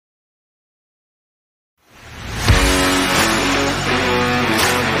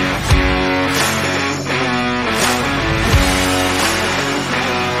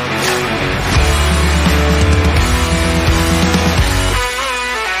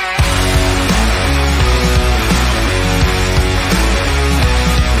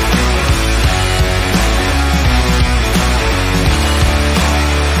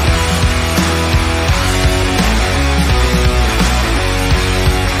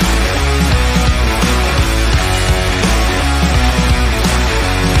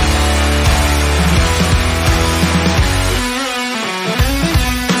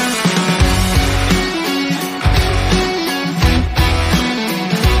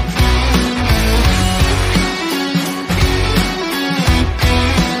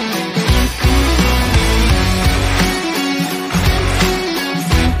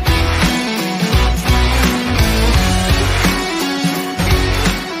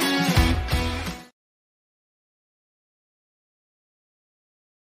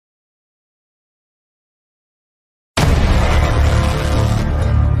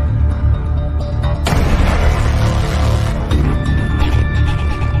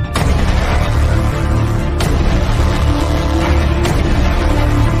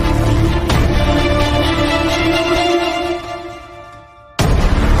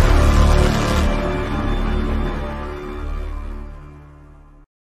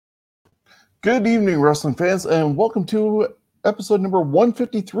Good evening, wrestling fans, and welcome to episode number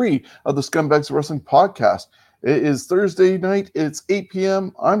 153 of the Scumbags Wrestling Podcast. It is Thursday night. It's 8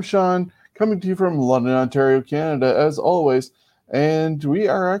 p.m. I'm Shawn, coming to you from London, Ontario, Canada, as always. And we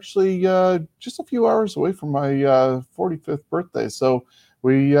are actually just a few hours away from my 45th birthday. So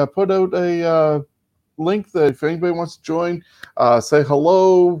we put out a link that if anybody wants to join, say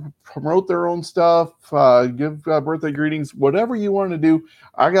hello, promote their own stuff, give birthday greetings, whatever you want to do.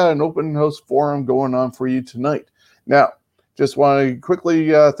 I got an open house forum going on for you tonight. Now, just want to quickly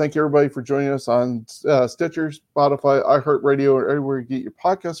thank everybody for joining us on Stitcher, Spotify, iHeartRadio, or everywhere you get your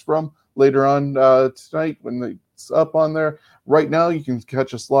podcast from later on tonight when it's up on there. Right now, you can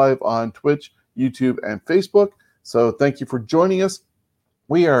catch us live on Twitch, YouTube, and Facebook. So thank you for joining us.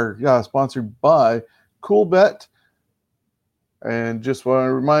 We are sponsored by Coolbet, and just want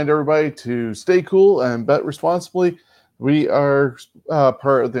to remind everybody to stay cool and bet responsibly. We are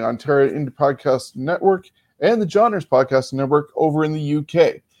part of the Ontario Indie Podcast Network and the Genres Podcast Network over in the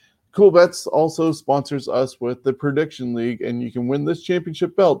UK. Coolbets also sponsors us with the Prediction League, and you can win this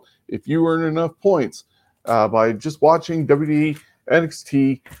championship belt if you earn enough points by just watching WWE,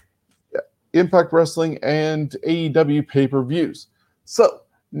 NXT, Impact Wrestling, and AEW pay-per-views. So,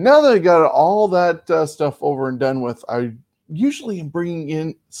 now that I got all that stuff over and done with, I usually am bringing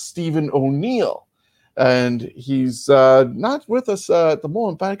in Stephen O'Neill. And he's not with us at the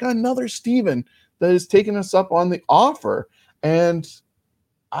moment, but I got another Stephen that has taken us up on the offer. And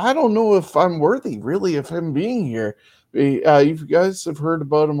I don't know if I'm worthy, really, of him being here. You guys have heard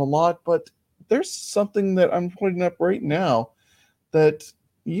about him a lot, but there's something that I'm pointing up right now that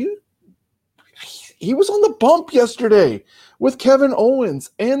he was on the bump yesterday with Kevin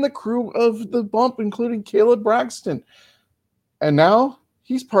Owens and the crew of the bump, including Caleb Braxton. And now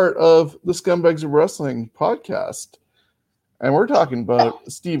he's part of the Scumbags of Wrestling podcast. And we're talking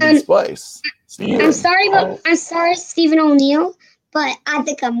about Steven Spice. Steven, I'm sorry, Stephen O'Neill, but I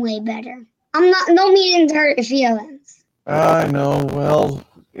think I'm way better. I'm not, no meaning to hurt your feelings. I know. Well,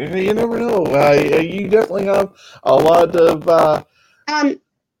 you never know. You definitely have a lot of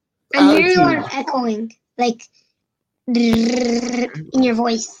I'm hearing a lot of echoing, like in your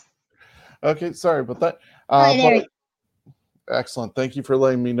voice. Okay, sorry about that. There. Excellent. Thank you for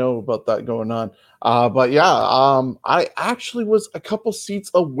letting me know about that going on. I actually was a couple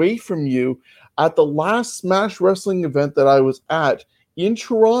seats away from you at the last Smash Wrestling event that I was at in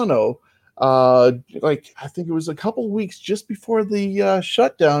Toronto. I think it was a couple weeks just before the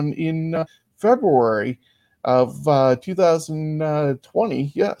shutdown in February of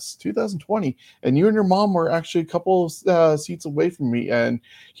 2020. Yes, 2020. And you and your mom were actually a couple seats away from me. And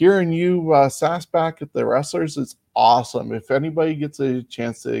hearing you sass back at the wrestlers is awesome. If anybody gets a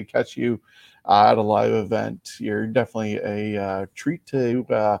chance to catch you at a live event, you're definitely a treat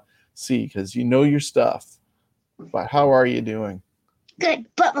to see because you know your stuff. But how are you doing? Good.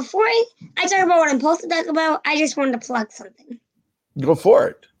 But before I talk about what I'm supposed to talk about, I just wanted to plug something. Go for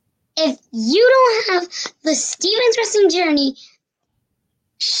it. If you don't have the Steven's Wrestling Journey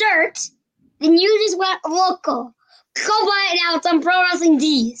shirt, then you just went local. Go buy it now. It's on Pro Wrestling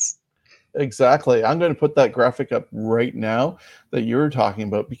Tees. Exactly. I'm going to put that graphic up right now that you're talking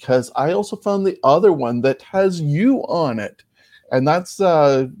about because I also found the other one that has you on it. And that's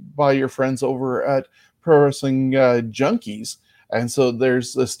by your friends over at Pro Wrestling Junkies. And so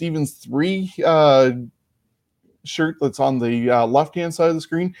there's the Stevens 3 shirt that's on the left-hand side of the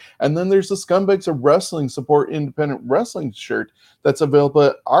screen. And then there's the Scumbags of Wrestling Support Independent Wrestling shirt that's available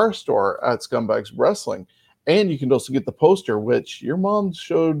at our store at Scumbags Wrestling. And you can also get the poster, which your mom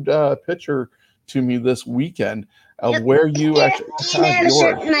showed a picture to me this weekend of where you actually have yours.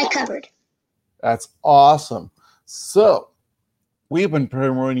 Shirt in my cupboard. That's awesome. So we have been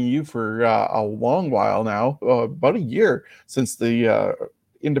promoting you for a long while now, about a year since the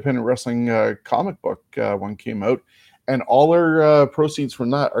independent wrestling comic book one came out, and all our proceeds from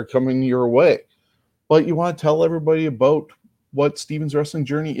that are coming your way. But you want to tell everybody about what Steven's Wrestling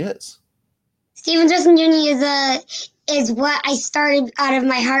Journey is? Steven's Wrestling Journey is what I started out of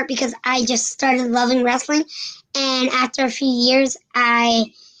my heart because I just started loving wrestling, and after a few years, I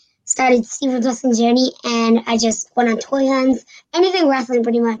started Steven's Wrestling Journey, and I just went on toy hunts, anything wrestling,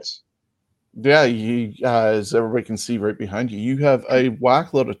 pretty much. Yeah, you as everybody can see right behind you, you have a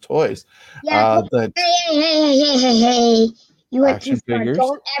whack load of toys. Yeah. Hey! You went too far. Figures?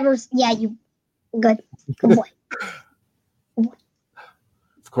 Don't ever. Yeah, you. Good boy.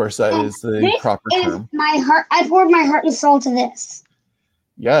 Of course, that is the proper term. My heart. I poured my heart and soul to this.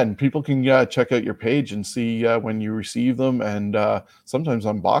 Yeah, and people can check out your page and see when you receive them and sometimes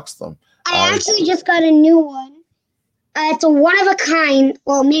unbox them. I actually just got a new one. It's a one of a kind.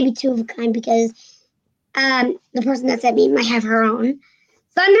 Well, maybe two of a kind because the person that sent me might have her own.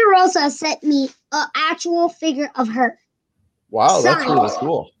 Thunder Rosa sent me an actual figure of her. Wow, that's Signed. really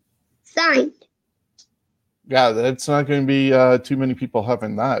cool. Signed. Yeah, that's not going to be too many people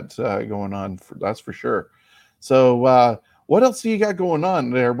having that going on. That's for sure. So, what else do you got going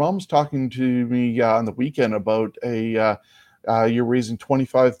on there? Mom's talking to me on the weekend about you're raising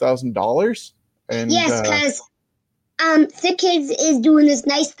 $25,000, and Yes, because Sick Kids is doing this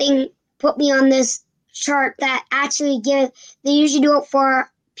nice thing. Put me on this chart that actually they usually do it for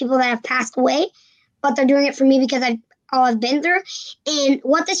people that have passed away, but they're doing it for me because I've been through. And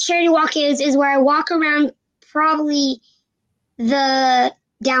what this charity walk is where I walk around probably the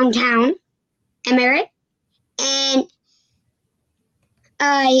downtown. Am I right? And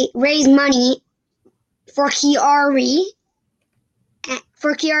I raise money for Chiari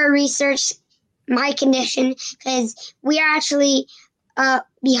research my condition because we are actually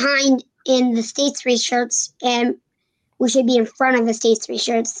behind in the state's research and we should be in front of the state's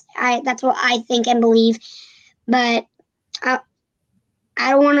research. That's what I think and believe, but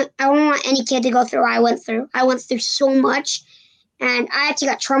I don't want any kid to go through what I went through. I went through so much, and I actually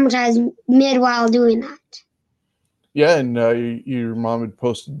got traumatized mid while doing that. yeah, and your mom had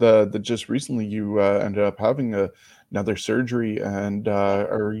posted the just recently you ended up having another surgery and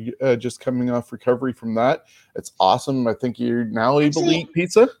are just coming off recovery from that. It's awesome. I think you're now able to eat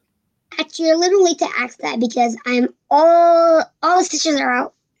pizza. Actually, a little late to ask that because I'm all the stitches are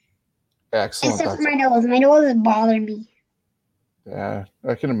out. Excellent. Except for my nose. My nose is bothering me. Yeah,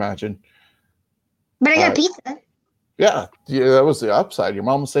 I can imagine. But I got pizza. Yeah, that was the upside. Your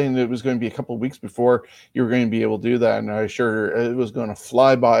mom was saying that it was going to be a couple of weeks before you were going to be able to do that, and I sure it was going to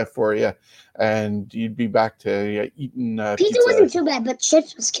fly by for you, and you'd be back to eating pizza. Wasn't too bad, but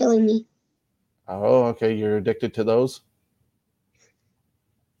chips was killing me. Oh, okay. You're addicted to those?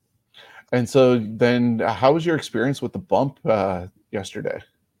 And so then how was your experience with the bump yesterday?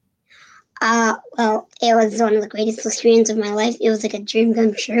 Well, it was one of the greatest experiences of my life. It was like a dream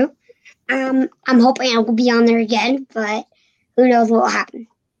come true. I'm hoping I will be on there again, but who knows what will happen.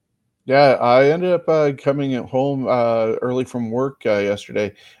 Yeah, I ended up coming at home early from work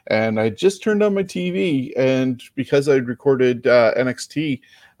yesterday, and I just turned on my TV, and because I recorded NXT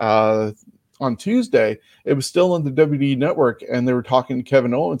on Tuesday, it was still on the WWE Network, and they were talking to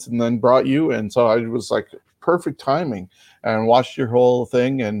Kevin Owens, and then brought you in, so I was like, perfect timing, and watched your whole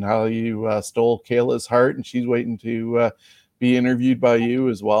thing and how you stole Kayla's heart, and she's waiting to be interviewed by you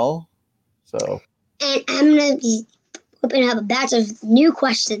as well. So, and I'm gonna be opening up a batch of new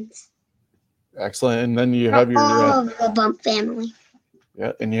questions. Excellent. And then you have your all of the Bump family.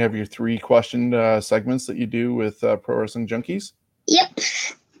 Yeah, and you have your 3 question segments that you do with Pro Wrestling Junkies. Yep,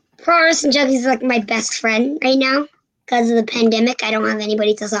 Pro Wrestling Junkies is like my best friend right now because of the pandemic. I don't have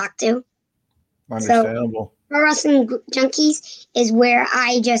anybody to talk to. Understandable. So, Pro Wrestling Junkies is where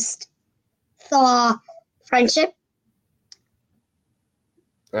I just saw friendship.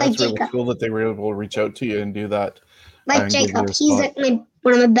 That's like really cool that they were able to reach out to you and do that. Like Jacob, he's like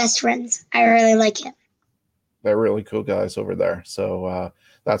one of my best friends. I really like him. They're really cool guys over there. So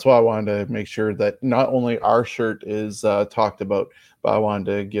that's why I wanted to make sure that not only our shirt is talked about, but I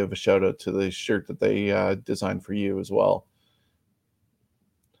wanted to give a shout out to the shirt that they designed for you as well.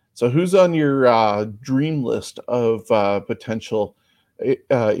 So who's on your dream list of potential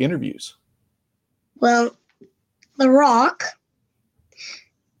interviews? Well, The Rock,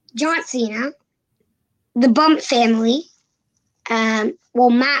 John Cena, the Bump family,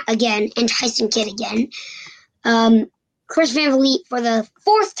 Matt again, and Tyson Kidd again. Chris Van Vliet for the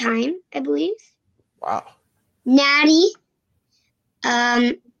 4th time, I believe. Wow. Natty,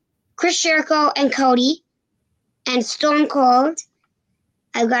 Chris Jericho and Cody, and Stone Cold.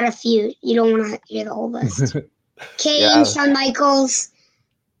 I've got a few. You don't want to hear the whole list. Kane, Shawn Michaels,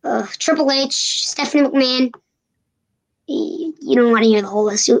 Triple H, Stephanie McMahon. You don't want to hear the whole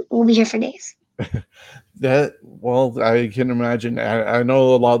list. We'll be here for days. I can imagine. I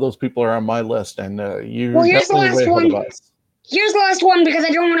know a lot of those people are on my list, and here's the last one. Here's the last one because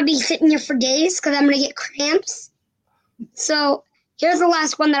I don't want to be sitting here for days because I'm going to get cramps. So here's the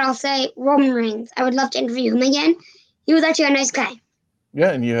last one that I'll say, Roman Reigns. I would love to interview him again. He was actually a nice guy.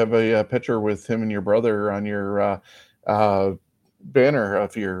 Yeah, and you have a picture with him and your brother on your banner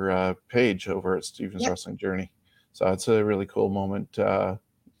of your page over at Steven's Wrestling Journey. So it's a really cool moment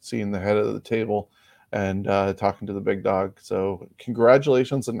seeing the head of the table and talking to the big dog. So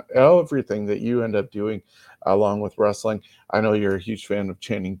congratulations on everything that you end up doing along with wrestling. I know you're a huge fan of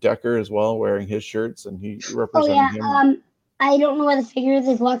Channing Decker as well, wearing his shirts, and he representing him. I don't know where the figure is.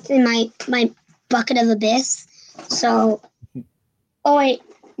 It's locked in my bucket of abyss. So, oh wait,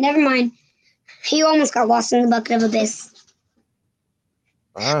 never mind. He almost got lost in the bucket of abyss.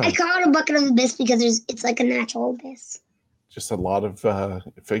 I call it a bucket of abyss because it's like a natural abyss. Just a lot of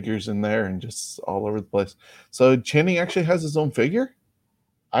figures in there and just all over the place. So Channing actually has his own figure?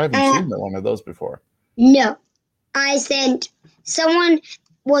 I haven't seen one of those before. No. I sent someone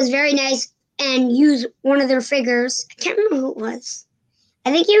was very nice and used one of their figures. I can't remember who it was.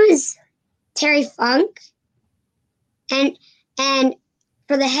 I think it was Terry Funk. And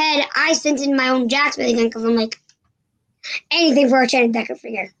for the head, I sent in my own Jax again because I'm like, anything for a Channing Decker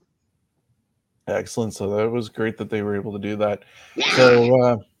figure. Excellent. So that was great that they were able to do that. Yeah.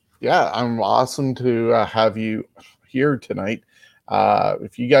 So, I'm awesome to have you here tonight.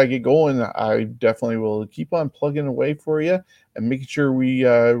 If you got to get going, I definitely will keep on plugging away for you and making sure we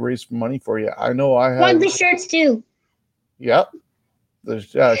raise money for you. I know I have. Want the shirts too. Yep. The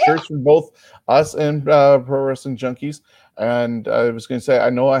shirts from both us and Pro Wrestling Junkies. And I was going to say, I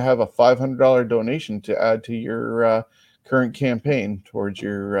know I have a $500 donation to add to your current campaign towards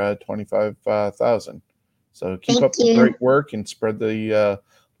your 25,000. So keep up the great work and spread the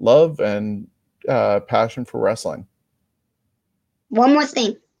love and passion for wrestling. One more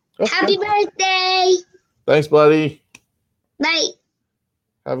thing. Okay. Happy birthday! Thanks, buddy. Night.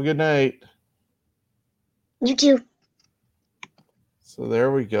 Have a good night. You too. So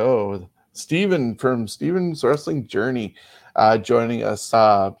there we go. Steven from Steven's Wrestling Journey joining us.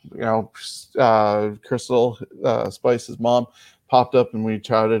 Crystal Spice's mom popped up and we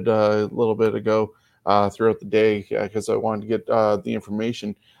chatted a little bit ago throughout the day because I wanted to get the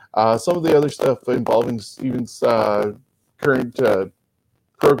information. Some of the other stuff involving Steven's current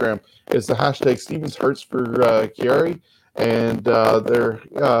program is the hashtag Steven's Hearts for Chiari, and they're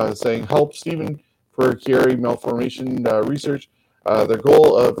saying help Steven for Chiari malformation research. Their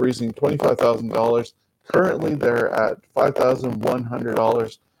goal of raising $25,000. Currently, they're at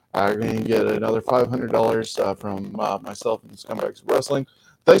 $5,100. We're going to get another $500 from myself and Scumbags Wrestling.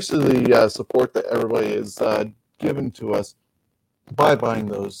 Thanks to the support that everybody has given to us by buying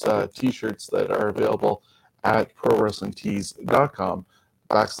those T-shirts that are available at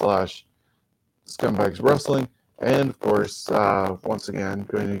prowrestlingtees.com/Scumbags Wrestling. And of course, once again,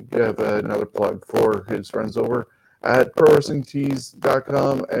 going to give another plug for his friends over at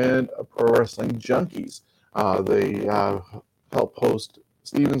prowrestlingtees.com and Pro Wrestling Junkies. They help host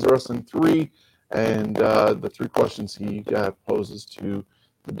Steven's Wrestling 3 and the 3 questions he poses to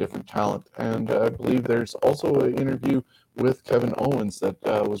the different talent. And I believe there's also an interview with Kevin Owens that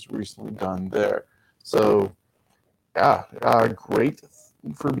was recently done there. So, great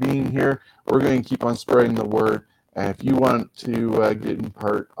for being here. We're going to keep on spreading the word. And if you want to get in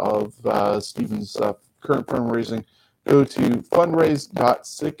part of Steven's current fundraising, go to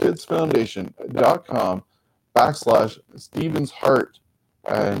fundraise.sickkidsfoundation.com/Stevens Heart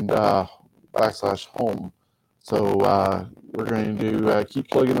and /home. So we're going to keep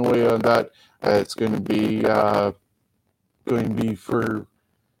plugging away on that. It's going to be for,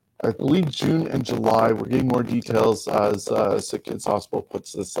 I believe, June and July. We're getting more details as Sick Kids Hospital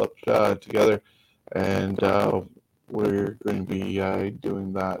puts this up together, and we're going to be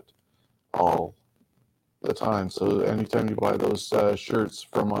doing that all the time. So anytime you buy those shirts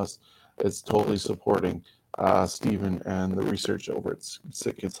from us, it's totally supporting Steven and the research over at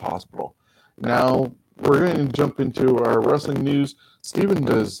Sick Kids Hospital. Now we're going to jump into our wrestling news. Steven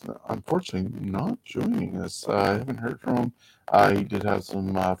is unfortunately not joining us. I haven't heard from him. He did have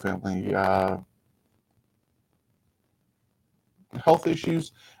some family health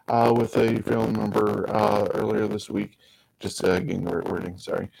issues with a family member earlier this week. Just getting the right wording,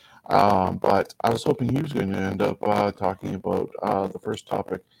 sorry. But I was hoping he was going to end up talking about the first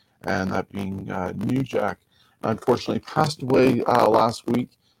topic, and that being New Jack. Unfortunately, passed away last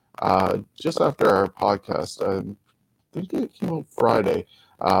week, just after our podcast. I think it came out Friday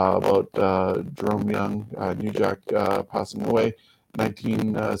about Jerome Young, New Jack, passing away,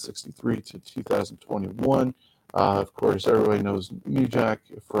 1963 to 2021. Of course, everybody knows New Jack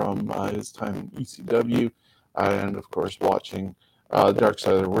from his time in ECW, and of course, watching Dark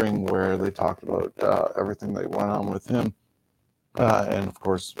Side of the Ring, where they talked about everything that went on with him, and of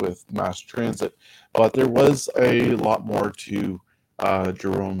course with mass transit. But there was a lot more to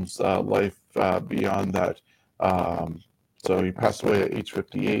Jerome's life beyond that. So he passed away at age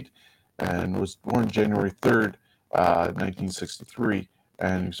 58 and was born January 3rd, 1963,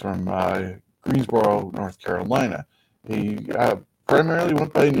 and he's from Greensboro, North Carolina. He primarily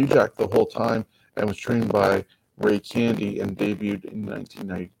went by New Jack the whole time and was trained by Ray Candy and debuted in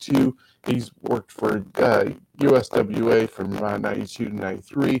 1992. He's worked for USWA from 92 to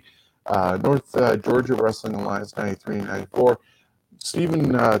 93, North Georgia Wrestling Alliance 93 and 94.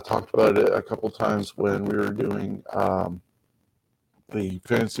 Stephen talked about it a couple times when we were doing the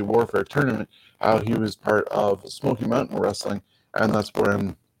Fantasy Warfare tournament, how he was part of Smoky Mountain Wrestling, and that's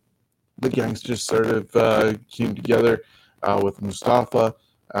when the gangs just sort of came together with Mustafa,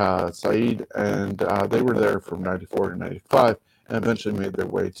 Saeed, and they were there from 94 to 95, and eventually made their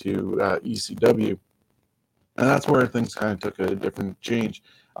way to ECW. And that's where things kind of took a different change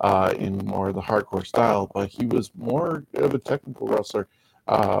in more of the hardcore style, but he was more of a technical wrestler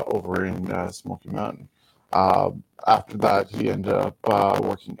over in Smoky Mountain. After that, he ended up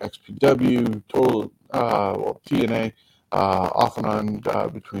working XPW, TNA, off and on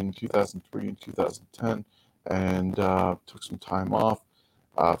between 2003 and 2010, and took some time off.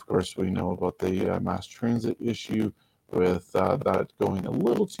 Of course, we know about the mass transit issue with that going a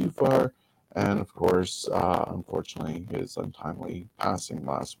little too far, and of course, unfortunately, his untimely passing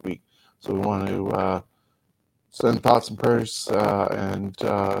last week. So we want to send thoughts and prayers and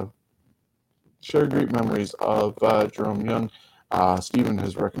share great memories of Jerome Young. Stephen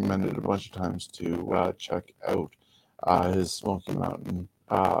has recommended a bunch of times to check out his Smoky Mountain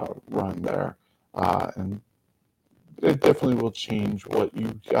run there, and it definitely will change what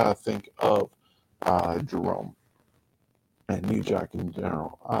you think of Jerome and New Jack in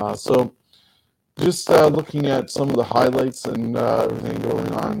general. So just looking at some of the highlights and everything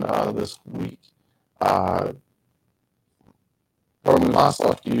going on this week. When we last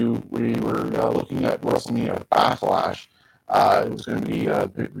left you, we were looking at WrestleMania Backlash. It was going to be a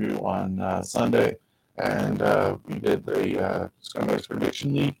pay-per-view on Sunday, and we did the Scumbags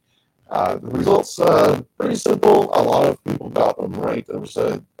Prediction League. The results pretty simple. A lot of people got them right. There was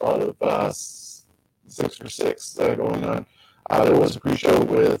a lot of 6 for 6 going on. There was a pre-show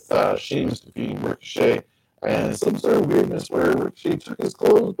with Sheamus defeating Ricochet, and some sort of weirdness where Ricochet took his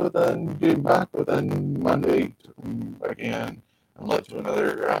clothes, but then gave him back, but then Monday took him again and led to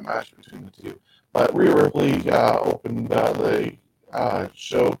another match between the two. But Rhea Ripley opened the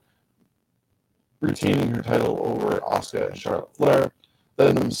show, retaining her title over Asuka and Charlotte Flair.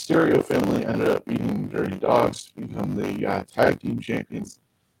 Then the Mysterio family ended up beating Dirty Dogs to become the tag team champions.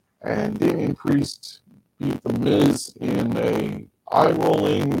 And Damian Priest beat The Miz in a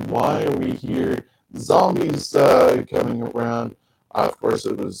eye-rolling, why are we here? Zombies coming around. Of course,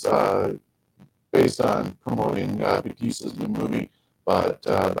 it was based on promoting Batista's new movie, but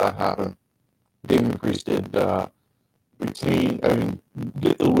that happened. Damian Priest did get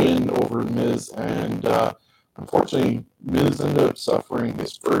the win over Miz, and unfortunately, Miz ended up suffering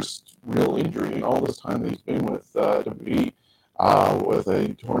his first real injury in all this time that he's been with WWE, with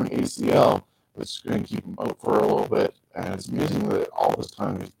a torn ACL, which is going to keep him out for a little bit. And it's amazing that all this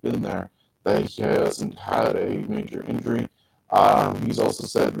time he's been there, that he hasn't had a major injury. He's also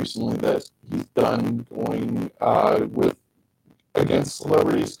said recently that he's done going against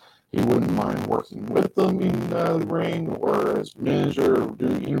celebrities. He wouldn't mind working with them in the ring or as manager or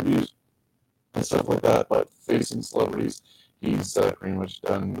doing interviews and stuff like that. But facing celebrities, he's pretty much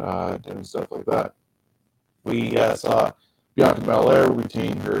done doing stuff like that. We saw Bianca Belair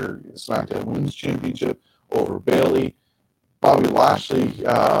retain her SmackDown Women's Championship over Bayley. Bobby Lashley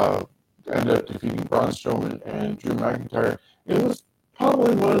ended up defeating Braun Strowman and Drew McIntyre. It was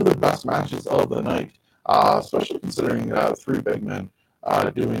probably one of the best matches of the night, especially considering three big men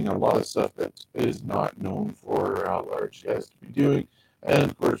doing a lot of stuff that is not known for large guys to be doing. And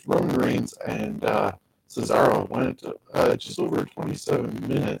of course, Roman Reigns and Cesaro went just over 27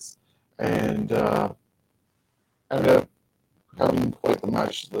 minutes and ended up having quite the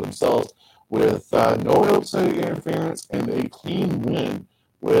match themselves with no outside interference and a clean win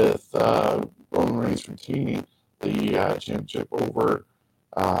with Roman Reigns retaining the championship over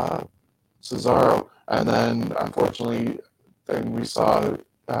Cesaro. And then, unfortunately, then we saw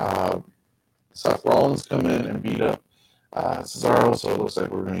Seth Rollins come in and beat up Cesaro, so it looks like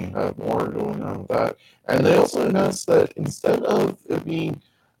we're going to have more going on with that. And they also announced that instead of it being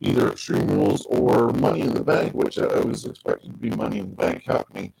either Extreme Rules or Money in the Bank, which I was expecting to be Money in the Bank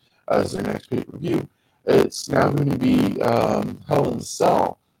happening as their next pay-per-view, it's now going to be Hell in a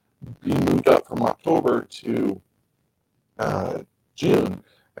Cell, being moved up from October to June.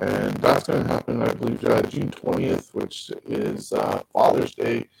 And that's going to happen, I believe, June 20th, which is Father's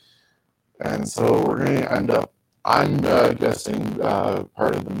Day. And so we're going to end up, I'm guessing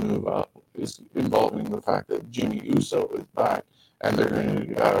part of the move up is involving the fact that Jimmy Uso is back, and they're going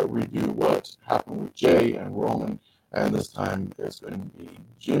to redo what happened with Jay and Roman, and this time it's going to be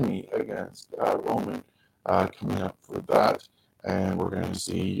Jimmy against Roman coming up for that, and we're going to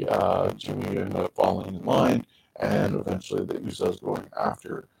see Jimmy end up falling in line, and eventually the Usos going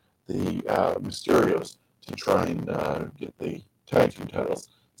after the Mysterios to try and get the tag team titles.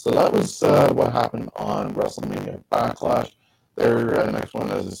 So that was what happened on WrestleMania Backlash. Their next one,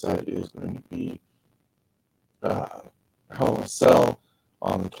 as I said, is going to be Hell in a Cell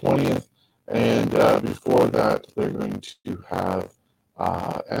on the 20th. And before that, they're going to have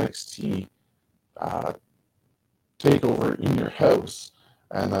NXT uh, Takeover in Your House.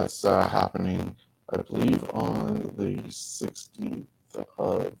 And that's happening, I believe, on the 16th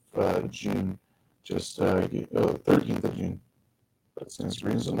of June, just 13th of June. That stands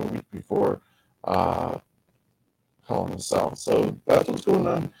reason a week before Hell in a Cell. So that's what's going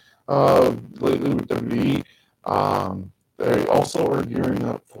on lately with WWE. They also are gearing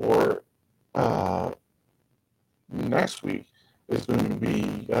up for next week. It's going to be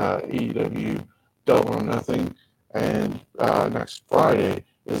AEW Double or Nothing, and next Friday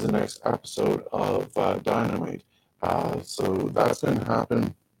is the next episode of Dynamite. So that's going to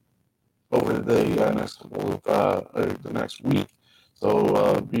happen over the next couple of the next week.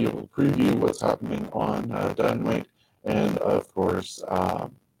 So be able to preview what's happening on Dynamite, and of course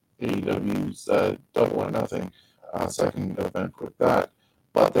AEW's Double or Nothing second event with that.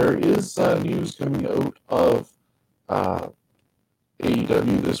 But there is news coming out of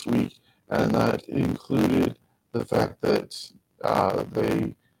AEW this week, and that included the fact that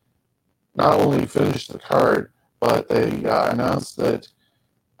they not only finished the card, but they announced that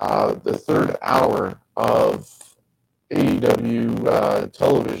the third hour of AEW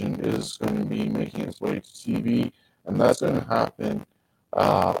television is going to be making its way to TV, and that's going to happen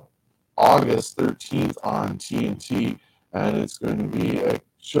August 13th on TNT, and it's going to be a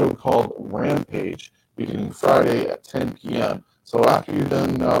show called Rampage, beginning Friday at 10 p.m. So after you're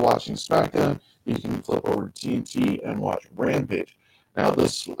done watching SmackDown, you can flip over to TNT and watch Rampage. Now,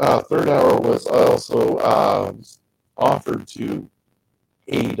 this third hour was also offered to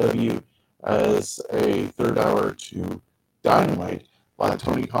AEW as a third hour to Dynamite, while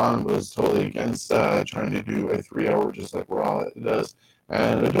Tony Khan was totally against trying to do a 3 hour just like Raw does.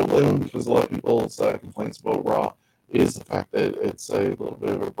 And I don't blame him, because a lot of people's complaints about Raw is the fact that it's a little bit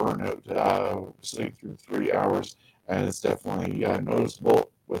of a burnout sitting through 3 hours, and it's definitely noticeable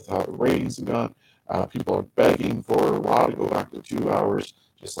with how the ratings have gone. People are begging for Raw to go back to 2 hours,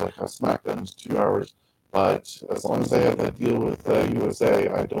 just like how SmackDown is 2 hours. But as long as they have that deal with USA,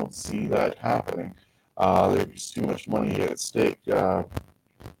 I don't see that happening. There's too much money at stake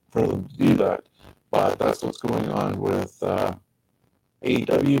for them to do that. But that's what's going on with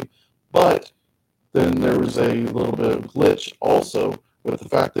AEW. But then there was a little bit of glitch also with the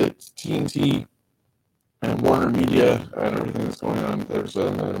fact that TNT and Warner Media and everything that's going on, there's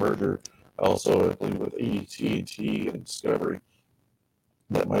a merger also, I believe, with AT&T and Discovery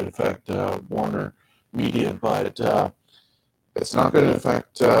that might affect Warner Media, but it's not going to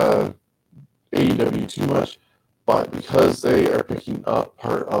affect AEW too much. But because they are picking up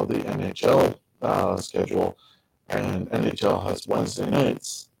part of the NHL schedule, and NHL has Wednesday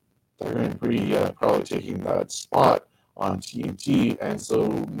nights, they're going to be probably taking that spot on TNT, and so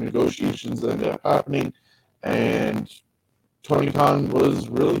negotiations ended up happening, and Tony Khan was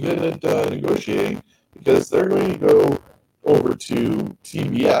really good at negotiating, because they're going to go over to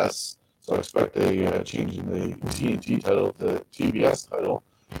TBS. So I expect a change in the TNT title to TBS title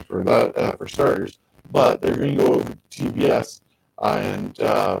for that for starters. But they're going to go over to TBS, and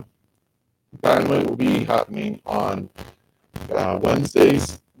Dynamite will be happening on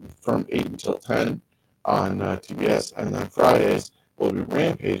Wednesdays from 8 until 10 on TBS, and then Fridays will be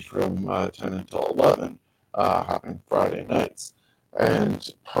Rampage from 10 until 11, happening Friday nights. And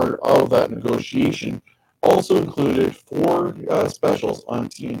part of that negotiation also included 4 specials on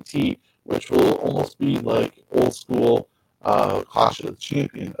TNT, which will almost be like old school Clash of the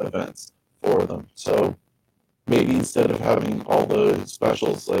Champion events for them. So maybe instead of having all the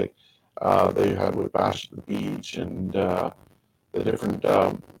specials like they had with Bash at the Beach and the different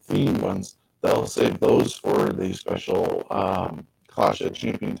theme ones, they'll save those for the special Clash of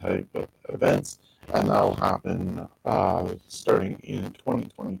Champion type of events, and that'll happen starting in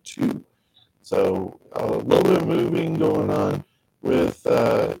 2022. So a little bit of moving going on with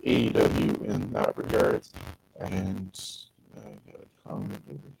AEW in that regards. And I got a comment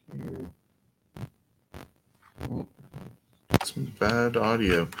over here. Oh, some bad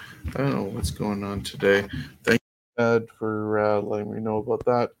audio. I don't know what's going on today. Thank you, Ed, for letting me know about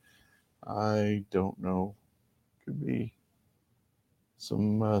that. I don't know. Could be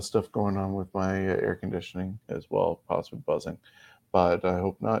some stuff going on with my air conditioning as well, possibly buzzing. But I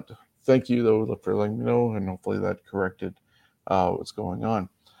hope not. Thank you, though, for letting me know, and hopefully that corrected what's going on.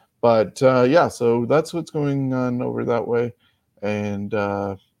 But yeah, so that's what's going on over that way. And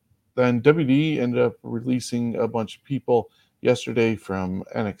Then WD ended up releasing a bunch of people yesterday from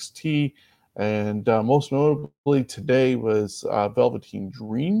NXT, and most notably today was Velveteen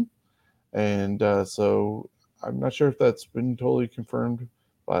Dream, and so I'm not sure if that's been totally confirmed,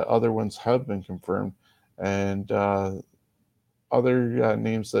 but other ones have been confirmed, and other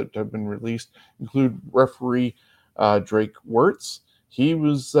names that have been released include referee Drake Wirtz. He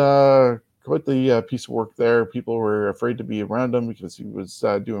was quite the piece of work there. People were afraid to be around him because he was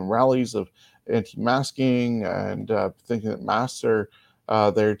doing rallies of anti-masking and thinking that masks are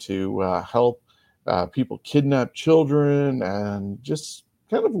there to help people kidnap children, and just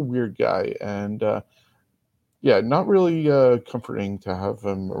kind of a weird guy. And yeah, not really comforting to have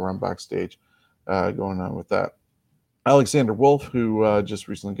him around backstage going on with that. Alexander Wolf, who just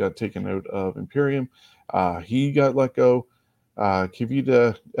recently got taken out of Imperium, he got let go.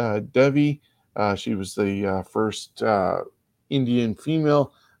 Kavita Devi, she was the first Indian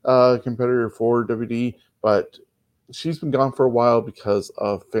female competitor for WD, but she's been gone for a while because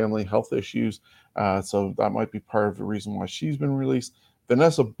of family health issues. So that might be part of the reason why she's been released.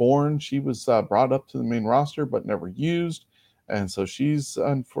 Vanessa Bourne, she was brought up to the main roster but never used, and so she's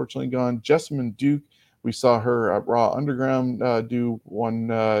unfortunately gone. Jessamine Duke, we saw her at Raw Underground do one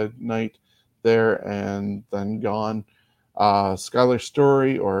night there and then gone. Skylar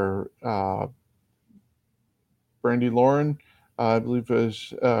Story, or Brandy Lauren, I believe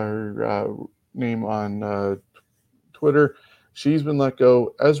is her name on Twitter. She's been let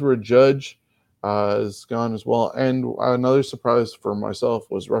go. Ezra Judge is gone as well. And another surprise for myself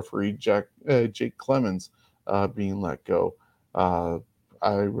was referee Jake Clemens being let go. Uh,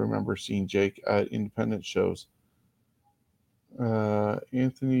 I remember seeing Jake at independent shows.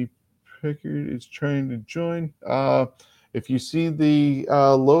 Anthony Pickard is trying to join. If you see the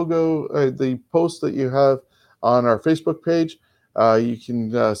logo, the post that you have on our Facebook page, you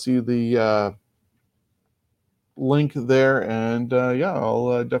can see the link there, and yeah,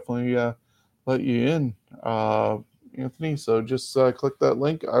 I'll definitely let you in, Anthony. So just click that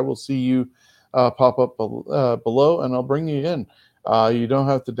link. I will see you pop up below, and I'll bring you in. You don't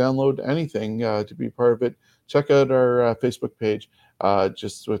have to download anything to be part of it. Check out our Facebook page,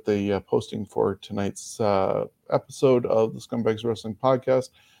 just with the posting for tonight's episode of the Scumbags Wrestling Podcast,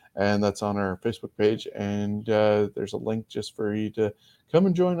 and that's on our Facebook page. And there's a link just for you to come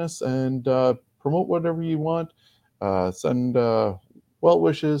and join us and promote whatever you want, send well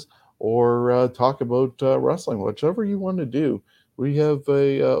wishes, or talk about wrestling, whichever you want to do. We have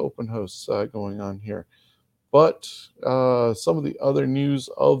a open house going on here. But some of the other news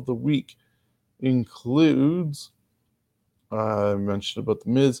of the week includes, I mentioned about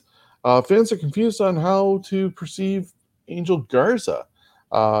the Miz. Fans are confused on how to perceive Angel Garza.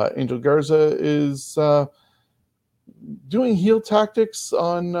 Angel Garza is doing heel tactics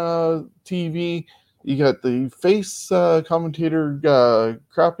on TV. You got the face commentator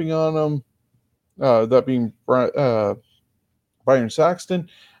crapping on him, that being Byron Saxton,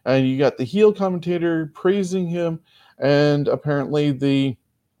 and you got the heel commentator praising him, and apparently the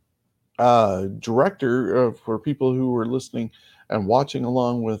director, for people who were listening and watching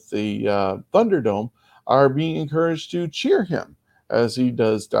along with the Thunderdome, are being encouraged to cheer him as he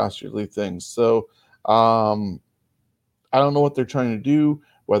does dastardly things. So I don't know what they're trying to do,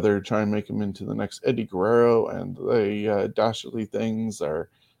 whether they're trying to make him into the next Eddie Guerrero, and the dastardly things are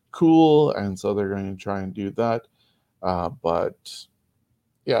cool, and so they're going to try and do that. But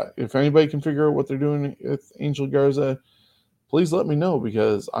yeah, if anybody can figure out what they're doing with Angel Garza, please let me know,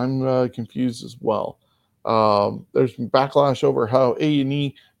 because I'm confused as well. There's been backlash over how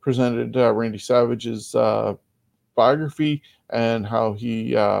A&E presented Randy Savage's biography and how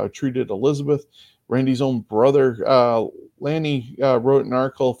he treated Elizabeth. Randy's own brother, Lanny, wrote an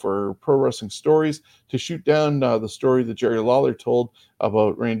article for Pro Wrestling Stories to shoot down the story that Jerry Lawler told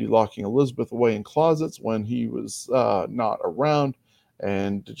about Randy locking Elizabeth away in closets when he was not around,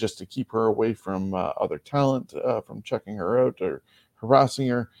 and just to keep her away from other talent, from checking her out or harassing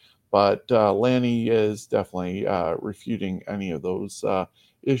her. But Lanny is definitely refuting any of those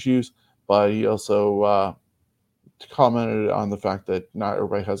issues. But he also commented on the fact that not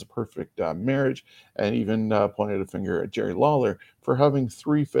everybody has a perfect marriage, and even pointed a finger at Jerry Lawler for having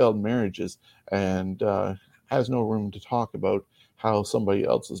 3 failed marriages, and has no room to talk about how somebody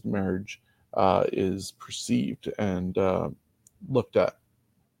else's marriage is perceived and looked at.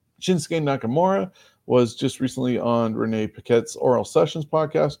 Shinsuke Nakamura was just recently on Renee Paquette's Oral Sessions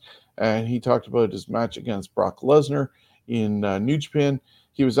podcast, and he talked about his match against Brock Lesnar in New Japan.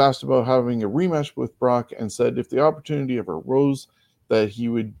 He was asked about having a rematch with Brock, and said if the opportunity ever arose, that he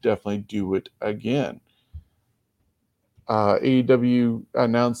would definitely do it again. AEW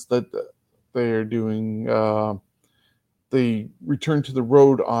announced that they are doing the return to the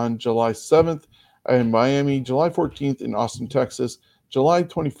road on July 7th in Miami, July 14th in Austin, Texas, July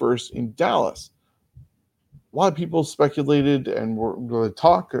 21st in Dallas. A lot of people speculated, and the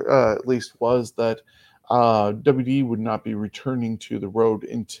talk at least was that WD would not be returning to the road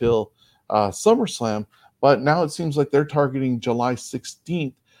until SummerSlam, but now it seems like they're targeting July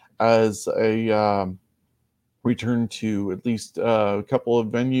 16th as a return to at least a couple of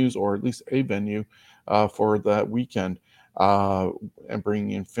venues, or at least a venue for that weekend, and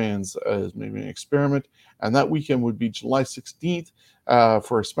bringing in fans as maybe an experiment. And that weekend would be July 16th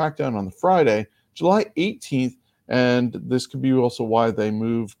for a SmackDown on the Friday, July 18th, and this could be also why they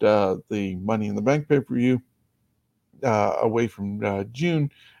moved the Money in the Bank pay-per-view away from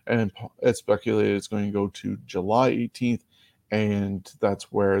June, and it's speculated it's going to go to July 18th, and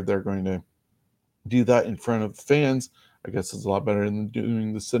that's where they're going to do that in front of fans. I guess it's a lot better than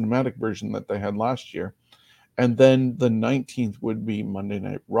doing the cinematic version that they had last year. And then the 19th would be Monday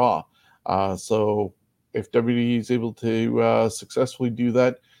Night Raw. So if WWE is able to successfully do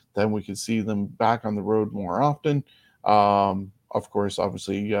that, then we could see them back on the road more often. Of course,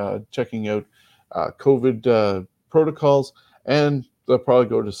 obviously checking out COVID protocols, and they'll probably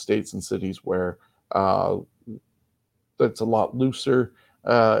go to states and cities where that's a lot looser,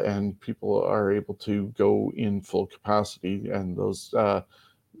 and people are able to go in full capacity. And those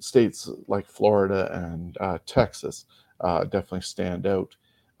states like Florida and Texas definitely stand out.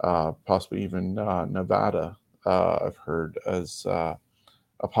 Possibly even Nevada, I've heard, as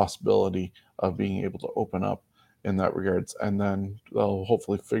a possibility of being able to open up in that regards. And then they'll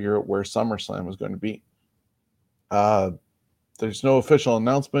hopefully figure out where SummerSlam is going to be. There's no official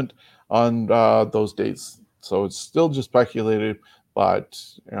announcement on those dates, so it's still just speculated. But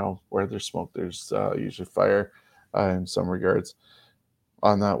where there's smoke, there's usually fire in some regards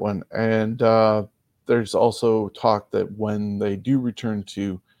on that one. And there's also talk that when they do return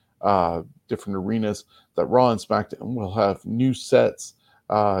to different arenas, that Raw and SmackDown will have new sets,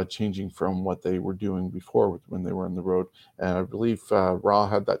 changing from what they were doing before when they were on the road. And I believe Raw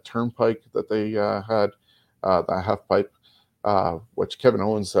had that turnpike that they had, that half pipe, which Kevin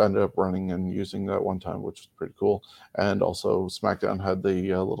Owens ended up running and using that one time, which was pretty cool. And also SmackDown had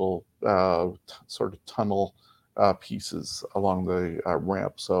the little sort of tunnel pieces along the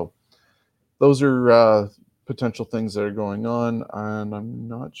ramp. So those are potential things that are going on, and I'm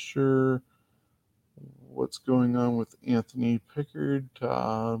not sure what's going on with Anthony Pickard.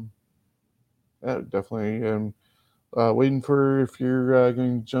 Yeah, definitely am waiting for, if you're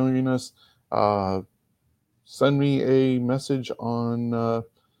going to join us, send me a message on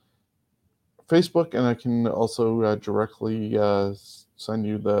Facebook, and I can also directly send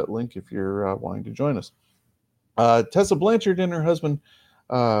you that link if you're wanting to join us. Tessa Blanchard and her husband,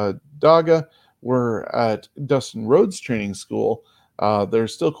 Daga, were at Dustin Rhodes Training School.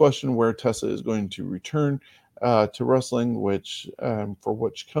 There's still question where Tessa is going to return to wrestling, which for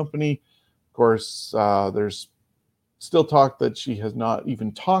which company. Of course, there's still talk that she has not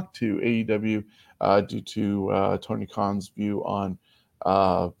even talked to AEW due to Tony Khan's view on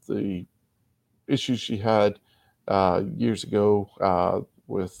the issues she had years ago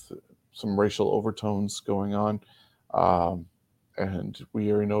with some racial overtones going on. And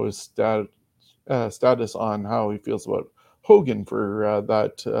we already know his status on how he feels about Hogan for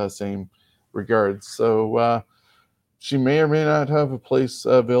that same regard. So she may or may not have a place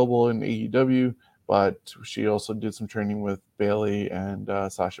available in AEW, but she also did some training with Bayley and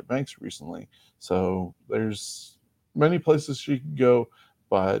Sasha Banks recently. So there's many places she could go,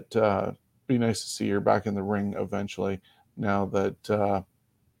 but be nice to see her back in the ring eventually, now that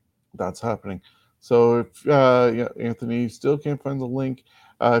that's happening. So if Anthony still can't find the link,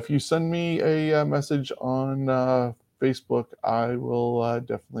 if you send me a message on Facebook, I will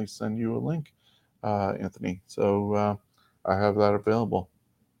definitely send you a link, Anthony. So I have that available.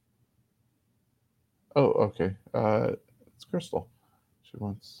 Oh, okay. It's Crystal. She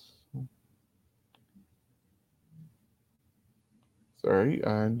wants. Sorry,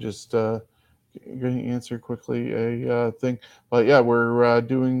 I'm just going to answer quickly a thing. But yeah, we're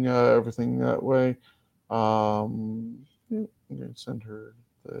doing everything that way. Yeah, I'm going to send her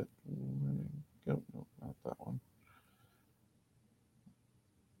that. No, not that one.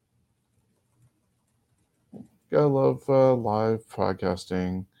 Gotta love live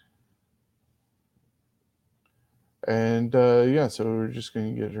podcasting. And yeah, so we're just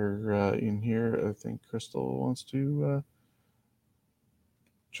going to get her in here. I think Crystal wants to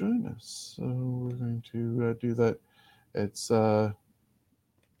join us. So we're going to do that. It's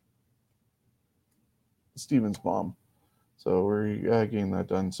Steven's mom. So we're getting that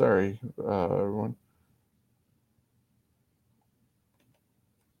done. Sorry, everyone.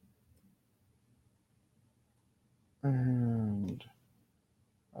 And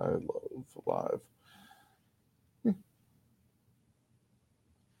I love live.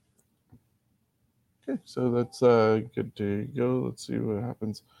 Okay, so that's good to go. Let's see what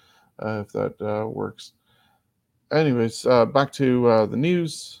happens if that works. Anyways, back to the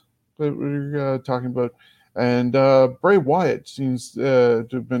news that we're talking about. And Bray Wyatt seems to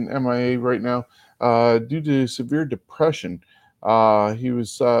have been MIA right now due to severe depression. He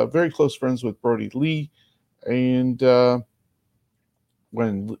was very close friends with Brody Lee, and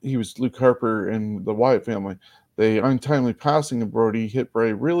when he was Luke Harper and the Wyatt family, the untimely passing of Brody hit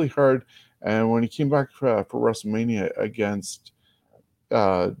Bray really hard. And when he came back for WrestleMania against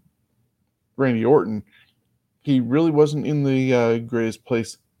uh, Randy Orton, he really wasn't in the greatest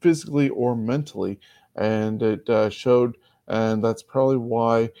place physically or mentally, and it showed. And that's probably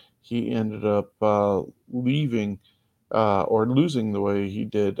why he ended up leaving or losing the way he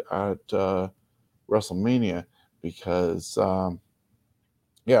did at WrestleMania. Because,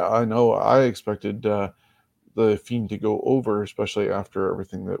 yeah, I know I expected the Fiend to go over, especially after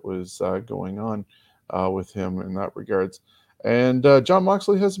everything that was going on with him in that regards. And John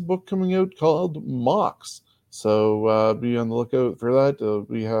Moxley has a book coming out called Mox. So be on the lookout for that. They'll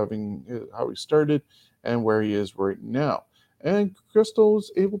be having how he started and where he is right now. And Crystal was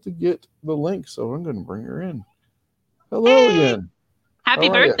able to get the link, so I'm going to bring her in. Hello Hey! again. Happy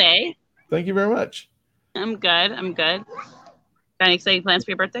How are you? birthday. Thank you very much. I'm good. Got any exciting plans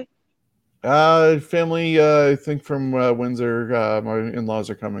for your birthday? Family, I think from Windsor, my in-laws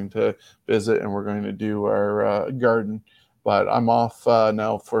are coming to visit, and we're going to do our garden. But I'm off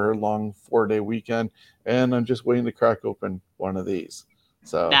now for a long 4-day weekend, and I'm just waiting to crack open one of these.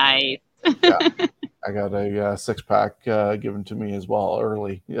 So Nice. yeah, I got a 6-pack given to me as well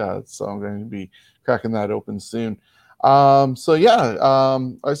early. Yeah, so I'm going to be cracking that open soon. So yeah,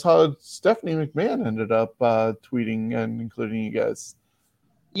 I saw Stephanie McMahon ended up tweeting and including you guys.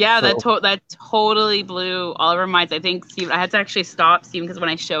 Yeah, So, that totally blew all of our minds. I think Steve, I had to actually stop Steven because when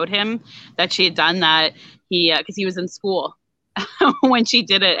I showed him that she had done that, because he was in school when she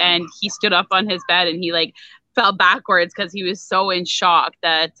did it, and he stood up on his bed and he like fell backwards because he was so in shock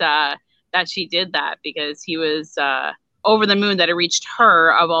that that she did that, because he was over the moon that it reached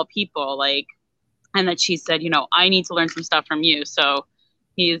her of all people, like, and that she said, I need to learn some stuff from you. So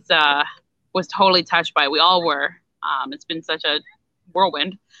he's was totally touched by it. We all were. It's been such a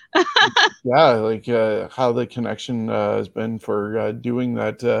whirlwind. yeah, like how the connection has been for doing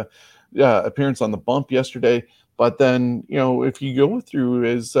that appearance on the bump yesterday. But then, if you go through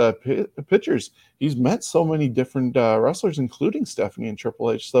his pictures, he's met so many different wrestlers, including Stephanie and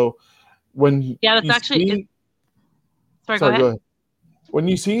Triple H. So when Yeah, that's you actually. see, Sorry, go sorry, go ahead. ahead. When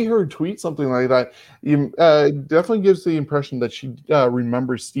you see her tweet something like that, you definitely gives the impression that she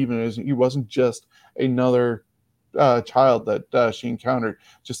remembers Steven as he wasn't just another child that she encountered,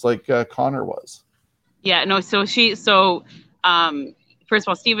 just like Connor was. Yeah, no. First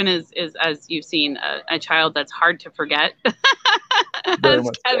of all, Stephen is as you've seen, a child that's hard to forget, Very as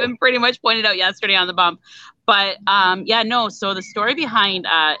much Kevin so. pretty much pointed out yesterday on the bump. But yeah, no. So the story behind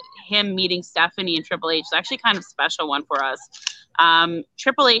him meeting Stephanie and Triple H is actually kind of a special one for us.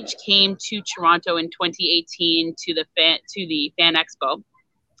 Triple H came to Toronto in 2018 to the Fan Expo,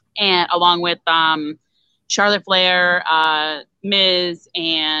 and along with Charlotte Flair, Miz,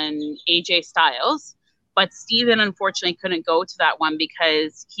 and AJ Styles. But Steven unfortunately couldn't go to that one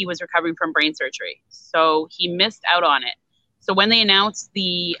because he was recovering from brain surgery. So he missed out on it. So when they announced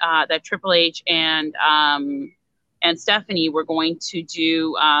that Triple H and Stephanie were going to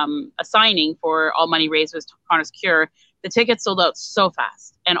do a signing for All Money Raised was Connor's Cure, the tickets sold out so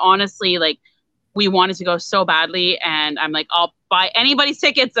fast. And honestly, like, we wanted to go so badly, and I'm like, I'll buy anybody's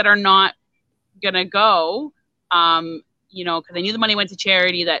tickets that are not gonna go, because I knew the money went to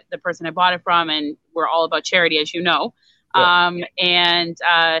charity that the person I bought it from, and we're all about charity, as you know. Yeah. And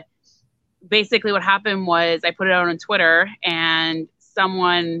basically what happened was I put it out on Twitter, and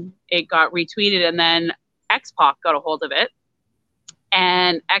it got retweeted, and then X-Pac got a hold of it,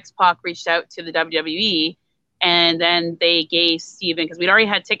 and X-Pac reached out to the WWE, and then they gave Steven, because we'd already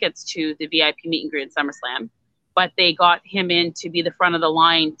had tickets to the VIP meet and greet at SummerSlam, but they got him in to be the front of the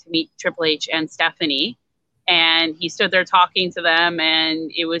line to meet Triple H and Stephanie. And he stood there talking to them,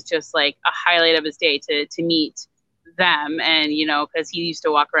 and it was just like a highlight of his day to meet them. And, because he used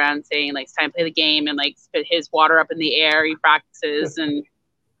to walk around saying, like, it's time to play the game, and like spit his water up in the air. He practices, and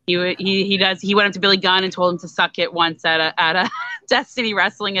he went up to Billy Gunn and told him to suck it once at a Destiny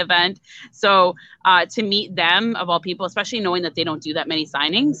wrestling event. So to meet them, of all people, especially knowing that they don't do that many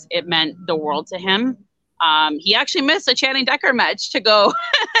signings, it meant the world to him. He actually missed a Channing Decker match to go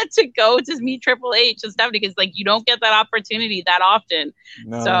to meet Triple H and Stephanie, because like you don't get that opportunity that often.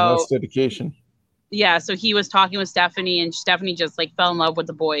 No, So that's dedication. Yeah, so he was talking with Stephanie, and Stephanie just like fell in love with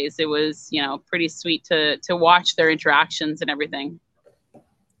the boys. It was, pretty sweet to watch their interactions and everything.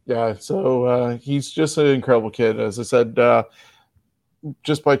 Yeah, so he's just an incredible kid. As I said,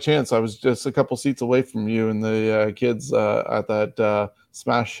 just by chance, I was just a couple seats away from you and the kids at that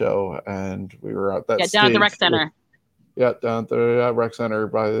Smash show, and we were at that down at the rec center. Yeah, down at the rec center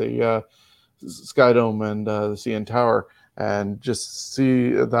by the Sky Dome and the CN Tower, and just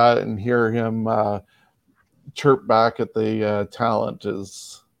see that and hear him chirp back at the talent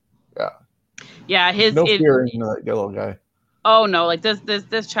is, no fear in that yellow guy. Oh no, like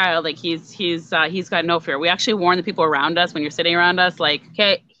this child, like he's got no fear. We actually warn the people around us when you're sitting around us, like,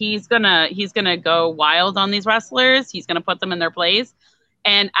 okay, he's gonna go wild on these wrestlers. He's gonna put them in their place.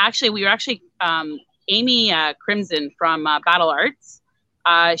 And actually, we were actually Amy Crimson from Battle Arts.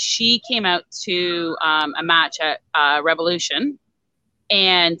 She came out to a match at Revolution,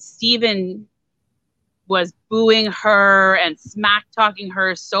 and Steven was booing her and smack talking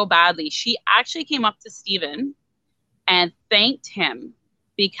her so badly. She actually came up to Steven and thanked him,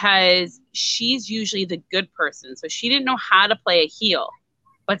 because she's usually the good person. So she didn't know how to play a heel.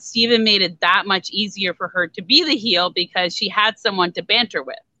 But Steven made it that much easier for her to be the heel because she had someone to banter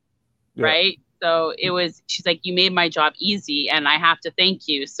with, right? So she's like, you made my job easy and I have to thank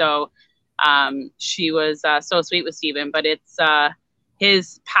you. So she was so sweet with Steven. But it's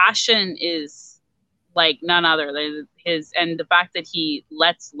his passion is like none other. And the fact that he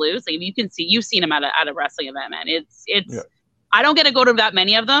lets loose, like you can see, you've seen him at a wrestling event, man. It's I don't get to go to that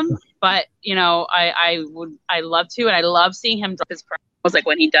many of them, but I love to, and I love seeing him drop his promos, like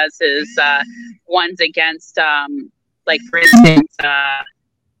when he does his ones against like for instance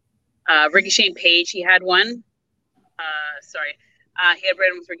Ricky Shane Page. He had one. He had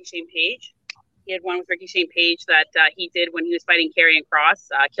one with Ricky Shane Page. He had one with Ricky Shane Page that he did when he was fighting Karrion Kross,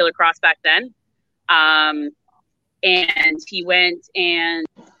 Killer Kross back then. And he went and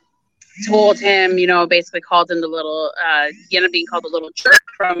told him, basically called him the little, he ended up being called the little jerk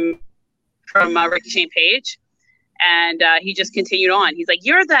from Ricky Shane Page. And he just continued on. He's like,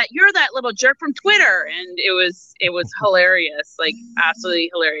 you're that little jerk from Twitter. And it was hilarious, like absolutely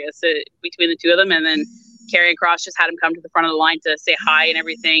hilarious between the two of them. And then Karrion Kross just had him come to the front of the line to say hi and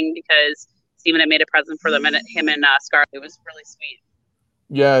everything, because Steven had made a present for them, and him and Scarlett. It was really sweet.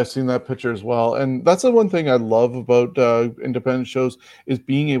 Yeah, I've seen that picture as well. And that's the one thing I love about independent shows is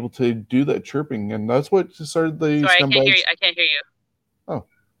being able to do that chirping. And that's what started the Sorry, Scumbags. I can't hear you. Oh,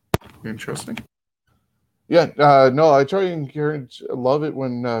 interesting. Yeah, no, I try and encourage, love it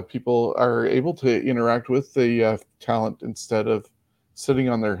when people are able to interact with the talent instead of sitting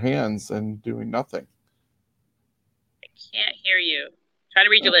on their hands and doing nothing. I can't hear you. Try to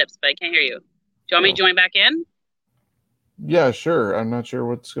read your lips, but I can't hear you. Do you want me to join back in? Yeah, sure. I'm not sure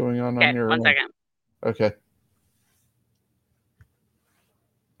what's going on your one second. Okay.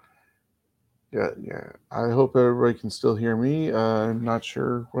 Yeah. I hope everybody can still hear me. I'm not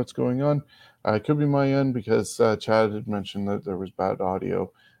sure what's going on. It could be my end, because Chad had mentioned that there was bad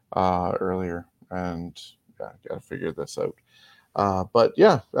audio earlier, and got to figure this out. But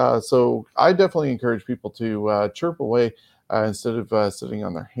yeah, so I definitely encourage people to chirp away instead of sitting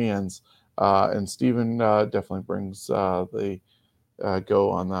on their hands. And Steven definitely brings the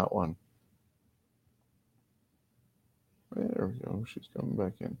go on that one. There we go. She's coming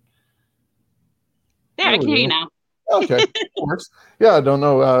back in. There, I can hear you now. Okay, works. Yeah, I don't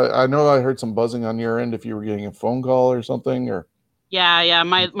know. I know I heard some buzzing on your end. If you were getting a phone call or something, or yeah.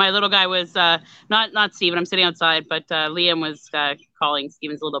 My little guy was not Steven. I'm sitting outside, but Liam was calling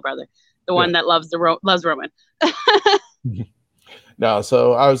Steven's little brother, the one that loves Roman. No,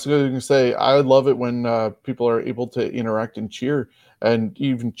 so I was going to say I love it when people are able to interact and cheer and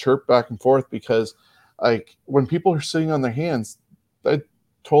even chirp back and forth, because like when people are sitting on their hands, that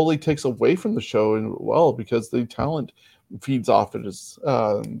totally takes away from the show, and because the talent feeds off it as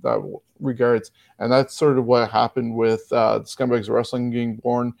that regards. And that's sort of what happened with Scumbags Wrestling getting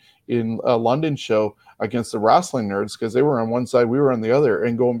born in a London show against the Wrestling Nerds, because they were on one side, we were on the other,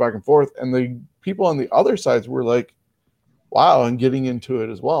 and going back and forth, and the people on the other sides were like, wow, and getting into it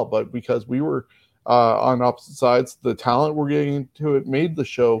as well. But because we were on opposite sides, the talent we're getting into it made the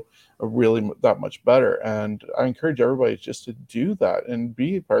show really that much better. And I encourage everybody just to do that and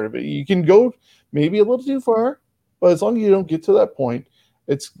be a part of it. You can go maybe a little too far, but as long as you don't get to that point,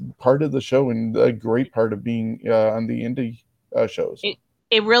 it's part of the show and a great part of being on the indie shows.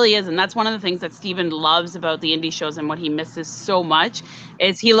 It really is, and that's one of the things that Steven loves about the indie shows and what he misses so much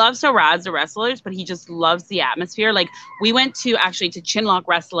is he loves to razz the wrestlers, but he just loves the atmosphere. Like we went to Chinlock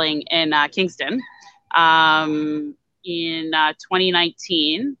Wrestling in Kingston in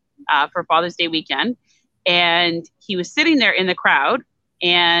 2019 for Father's Day weekend, and he was sitting there in the crowd,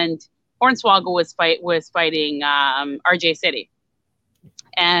 and Hornswoggle was fighting RJ City,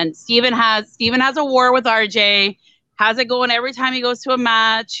 and Steven has a war with RJ. Has it going every time he goes to a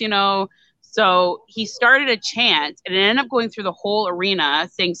match, So he started a chant, and it ended up going through the whole arena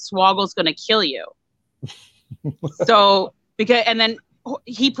saying "Swoggle's going to kill you." And then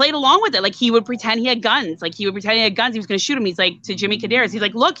he played along with it. Like he would pretend he had guns. He was going to shoot him. He's like to Jimmy Kadairs. He's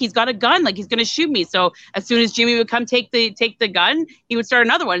like, "Look, he's got a gun. Like he's going to shoot me." So as soon as Jimmy would come take the gun, he would start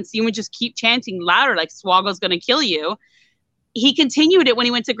another one. Steven would just keep chanting louder, like "Swoggle's going to kill you." He continued it when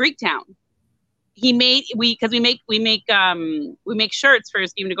he went to Greektown. We make shirts for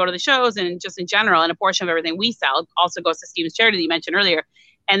Steven to go to the shows, and just in general, and a portion of everything we sell also goes to Steven's charity that you mentioned earlier.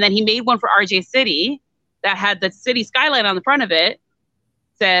 And then he made one for RJ City that had the city skyline on the front of it,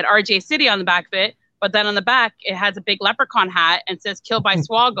 said RJ City on the back of it, but then on the back it has a big leprechaun hat and says "Killed by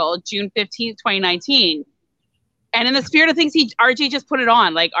Swoggle, June 15th, 2019." And in the spirit of things, RJ just put it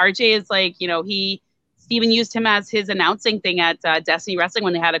on. Like RJ is like, Steven used him as his announcing thing at Destiny Wrestling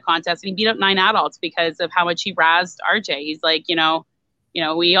when they had a contest, and he beat up 9 adults because of how much he razzed RJ. He's like,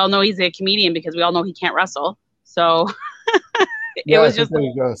 we all know he's a comedian because we all know he can't wrestle. So it was just.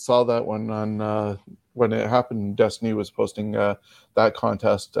 I saw that one on when it happened. Destiny was posting that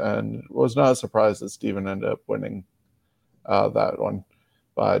contest, and it was not a surprise that Steven ended up winning that one.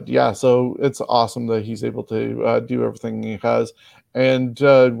 But yeah, so it's awesome that he's able to do everything he has. And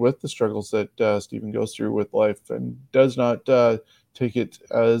with the struggles that Steven goes through with life, and does not take it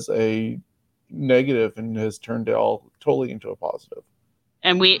as a negative, and has turned it all totally into a positive.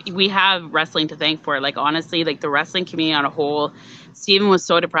 And we have wrestling to thank for it. Like honestly, like the wrestling community on a whole, Steven was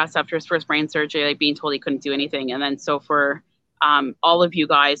so depressed after his first brain surgery, like being told he couldn't do anything. And then so for all of you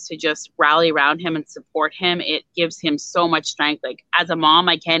guys to just rally around him and support him, it gives him so much strength. Like as a mom,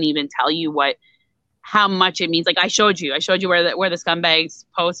 I can't even tell you how much it means. Like I showed you where the Scumbags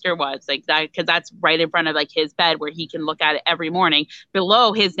poster was, like that, because that's right in front of like his bed where he can look at it every morning.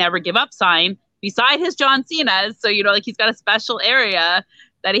 Below his never give up sign, beside his John Cena's. So like he's got a special area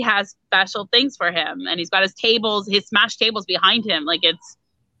that he has special things for him, and he's got his tables, his smashed tables behind him. Like it's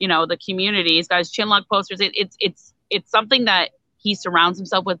the community. He's got his Chinlock posters. It's something that he surrounds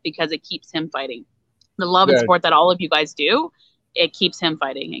himself with because it keeps him fighting. The love and support that all of you guys do, it keeps him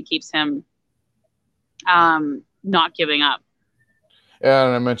fighting and keeps him not giving up. Yeah,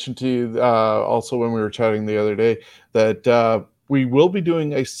 and I mentioned to you also when we were chatting the other day that we will be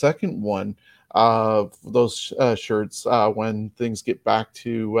doing a second one of those shirts when things get back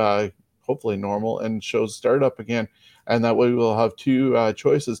to hopefully normal and shows start up again. And that way we'll have 2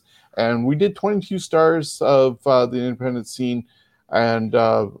 choices. And we did 22 stars of the independent scene and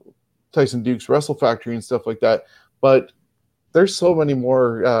Tyson Duke's Wrestle Factory and stuff like that. But there's so many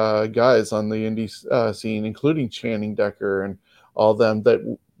more guys on the indie scene, including Channing Decker and all them,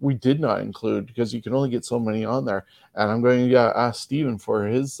 that we did not include because you can only get so many on there. And I'm going to ask Steven for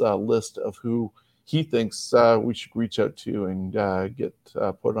his list of who he thinks we should reach out to and get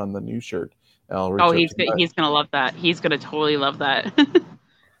put on the new shirt. He's going to love that. He's going to totally love that.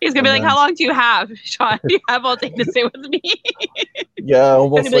 He's going to be like, "How long do you have, Shawn? Do you have all day to stay with me?" Yeah,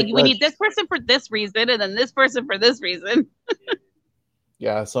 almost like we need this person for this reason, and then this person for this reason.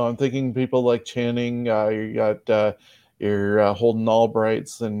 Yeah, so I'm thinking people like Channing, you got your Holden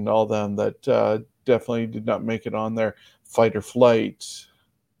Albrights and all them that definitely did not make it on there. Fight or Flight.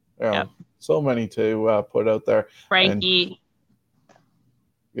 Yeah. So many to put out there. Frankie.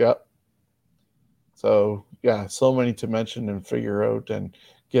 Yep. So, yeah, so many to mention and figure out and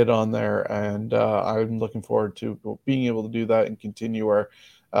get on there. And I'm looking forward to being able to do that and continue our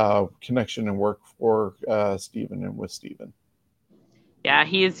connection and work for Steven and with Steven. Yeah,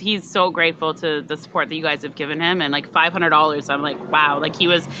 he's so grateful to the support that you guys have given him, and like $500. I'm like, wow, like he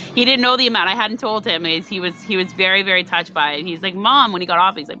didn't know the amount. I hadn't told him. He was very, very touched by it. He's like, "Mom," when he got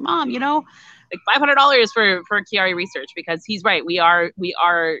off, he's like, "Mom, like $500 for Chiari research," because he's right. We are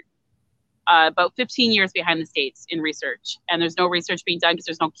about 15 years behind the States in research, and there's no research being done because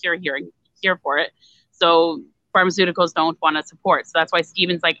there's no cure for it. So pharmaceuticals don't want to support. So that's why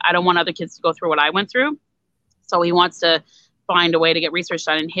Steven's like, I don't want other kids to go through what I went through. So he wants to find a way to get research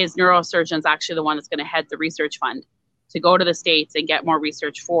done. And his neurosurgeon's actually the one that's going to head the research fund to go to the States and get more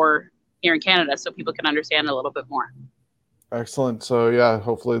research for here in Canada so people can understand a little bit more. Excellent. So yeah,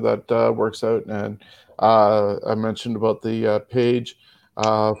 hopefully that works out. And I mentioned about the page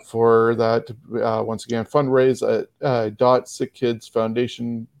for that. Once again, fundraise at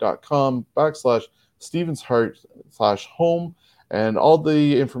 .sickkidsfoundation.com/Stephen's Heart/home. And all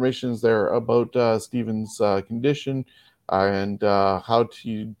the information is there about Stephen's condition and how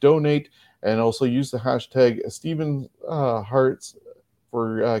to donate. And also use the hashtag Stephen's Hearts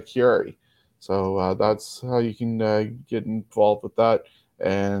for Chiari. So that's how you can get involved with that.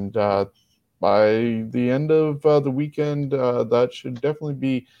 And by the end of the weekend, that should definitely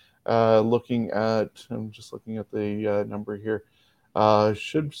be looking at, I'm just looking at the number here,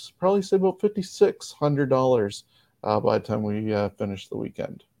 should probably say about $5,600 by the time we finish the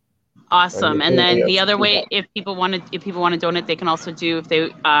weekend. Awesome. And then the other way, if people want to donate, they can also do, if they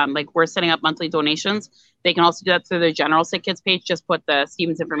like, we're setting up monthly donations, they can also do that through their general Sick Kids page. Just put the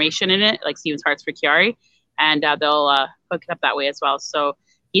Stephen's information in it, like Stephen's Hearts for Chiari, and they'll hook it up that way as well. So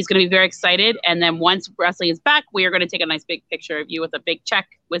he's going to be very excited. And then once wrestling is back, we are going to take a nice big picture of you with a big check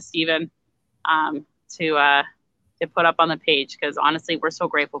with Stephen to put up on the page, because honestly, we're so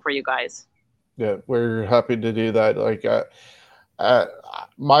grateful for you guys. Yeah, we're happy to do that. Like,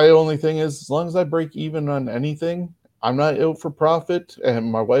 my only thing is, as long as I break even on anything, I'm not out for profit,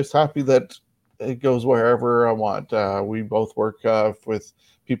 and my wife's happy that it goes wherever I want. We both work with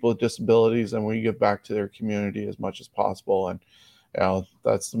people with disabilities, and we give back to their community as much as possible, and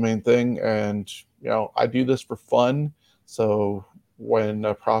that's the main thing. And I do this for fun, so when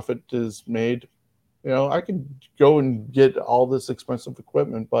a profit is made, I can go and get all this expensive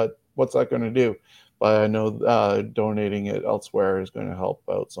equipment, but what's that going to do? But I know donating it elsewhere is going to help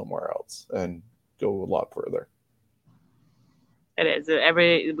out somewhere else and go a lot further. It is.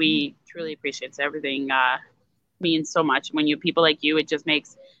 We truly appreciate it. Everything means so much. When people like you, it just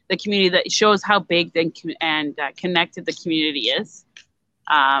makes the community, that shows how big and connected the community is,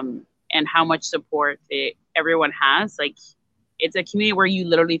 and how much support everyone has. Like, it's a community where you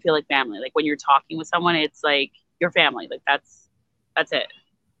literally feel like family. Like, when you're talking with someone, it's like your family. Like, that's it.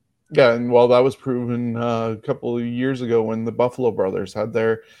 Yeah, and that was proven a couple of years ago when the Buffalo Brothers had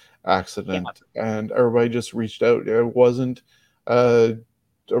their accident, and everybody just reached out. It wasn't a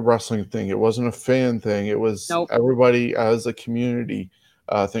wrestling thing. It wasn't a fan thing. It was everybody as a community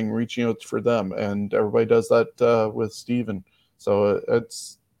thing, reaching out for them, and everybody does that with Stephen. So it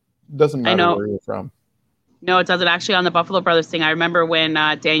doesn't matter where you're from. No, it doesn't. Actually, on the Buffalo Brothers thing, I remember when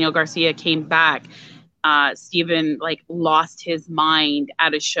Daniel Garcia came back, Stephen lost his mind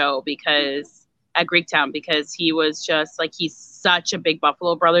at a show at Greektown, because he was just he's such a big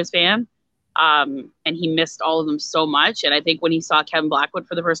Buffalo Brothers fan, and he missed all of them so much. And I think when he saw Kevin Blackwood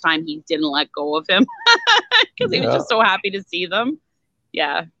for the first time, he didn't let go of him because he was just so happy to see them.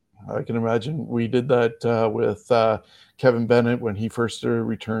 Yeah, I can imagine. We did that with Kevin Bennett when he first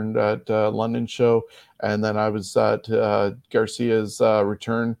returned at London show, and then I was at Garcia's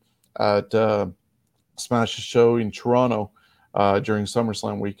return at Smash's show in Toronto during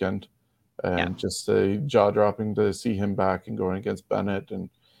SummerSlam weekend, and just jaw-dropping to see him back and going against Bennett. And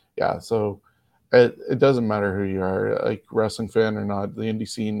so it doesn't matter who you are, like wrestling fan or not, the indie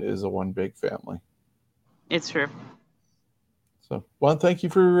scene is a one big family. It's true. So, well, thank you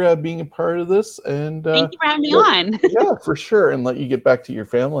for being a part of this, and thank you for having me on. Yeah, for sure, and let you get back to your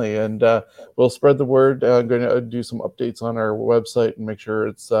family, and we'll spread the word. I'm going to do some updates on our website and make sure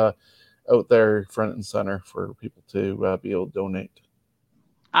it's out there front and center for people to be able to donate.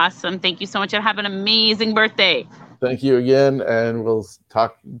 Awesome. Thank you so much, and have an amazing birthday. Thank you again, and we'll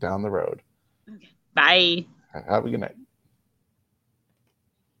talk down the road. Okay. Bye. Have a good night.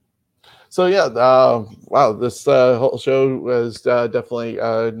 So wow, this whole show was definitely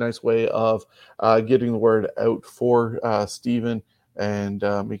a nice way of getting the word out for Stephen and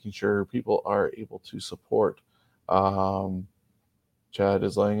making sure people are able to support. Chad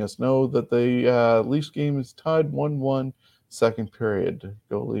is letting us know that the Leafs game is tied 1-1, second period.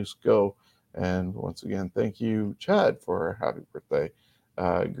 Go Leafs, go. And once again, thank you, Chad, for happy birthday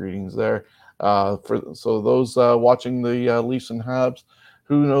greetings there. So those watching the Leafs and Habs,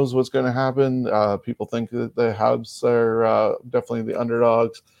 who knows what's going to happen? People think that the Habs are definitely the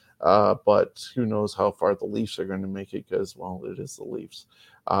underdogs, but who knows how far the Leafs are going to make it, because, well, it is the Leafs.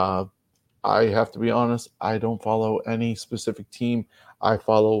 I have to be honest, I don't follow any specific team. I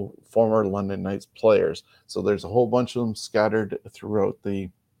follow former London Knights players. So there's a whole bunch of them scattered throughout the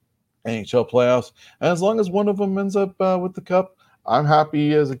NHL playoffs. And as long as one of them ends up with the cup, I'm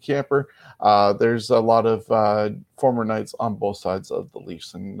happy as a camper. There's a lot of former Knights on both sides of the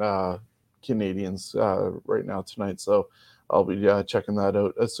Leafs and Canadians right now tonight. So I'll be checking that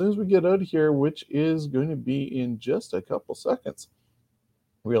out as soon as we get out of here, which is going to be in just a couple seconds.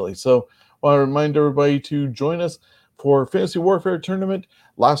 really. So I want to remind everybody to join us for Fantasy Warfare Tournament.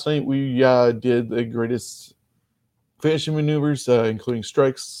 Last night we did the greatest finishing maneuvers, including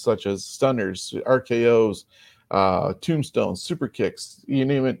strikes such as stunners, RKOs, tombstones, super kicks, you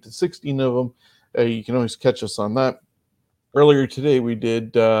name it, 16 of them. You can always catch us on that. Earlier today we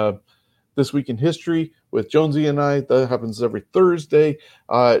did This Week in History with Jonesy and I. That happens every Thursday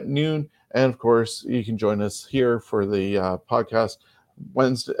at noon. And of course, you can join us here for the podcast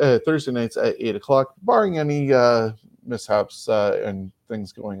Thursday nights at 8 o'clock, barring any mishaps and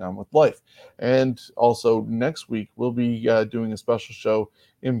things going on with life. And also next week, we'll be doing a special show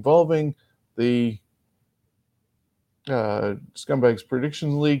involving the Scumbags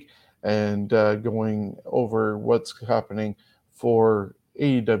Prediction League and going over what's happening for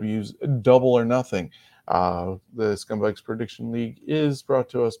AEW's Double or Nothing. The Scumbags Prediction League is brought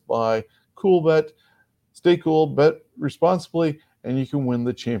to us by Coolbet. Stay cool, bet responsibly, and you can win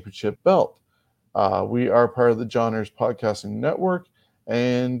the championship belt. We are part of the Johners Podcasting Network,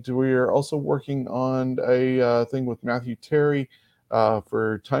 and we are also working on a thing with Matthew Terry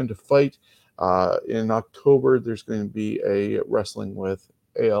for Time to Fight. In October, there's going to be a Wrestling with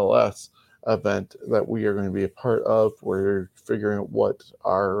ALS event that we are going to be a part of. We're figuring out what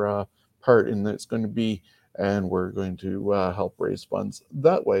our part in it's going to be, and we're going to help raise funds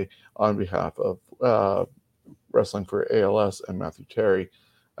that way on behalf of Wrestling for ALS and Matthew Terry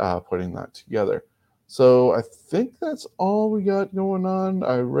putting that together. So I think that's all we got going on.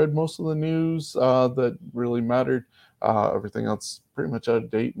 I read most of the news that really mattered. Everything else pretty much out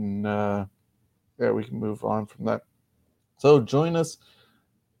of date, and we can move on from that. So join us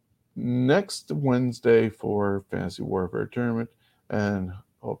next Wednesday for Fantasy Warfare Tournament, and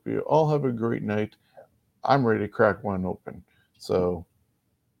hope you all have a great night. I'm ready to crack one open, so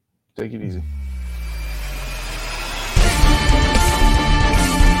take it easy.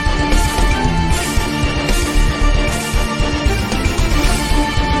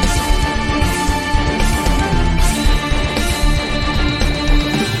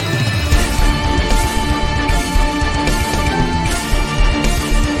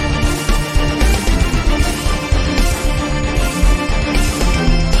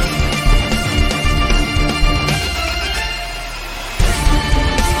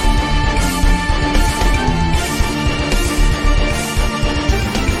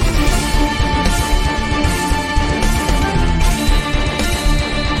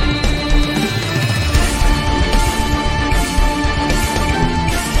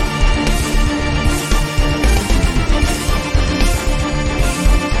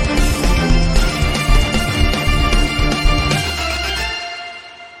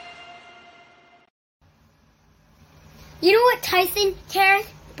 You know what Tyson, Tarek,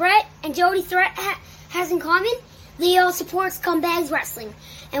 Brett, and Jody Threat has in common? They all support Scumbags Wrestling.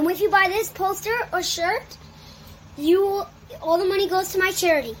 And if you buy this poster or shirt, all the money goes to my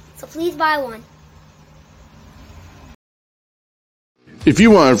charity. So please buy one. If you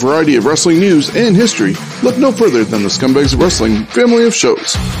want a variety of wrestling news and history, look no further than the Scumbags Wrestling family of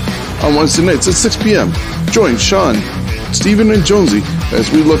shows. On Wednesday nights at 6 p.m., join Shawn, Steven, and Jonesy as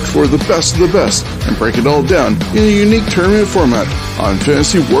we look for the best of the best and break it all down in a unique tournament format on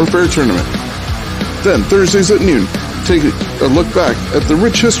Fantasy Warfare Tournament. Then Thursdays at noon, take a look back at the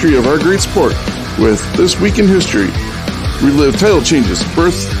rich history of our great sport with This Week in History. Relive title changes,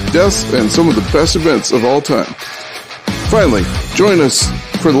 births, deaths, and some of the best events of all time. Finally, join us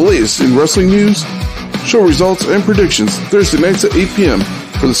for the latest in wrestling news, show results, and predictions Thursday nights at 8 p.m.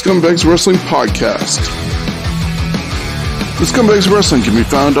 for the Scumbags Wrestling Podcast. The Scumbags Wrestling can be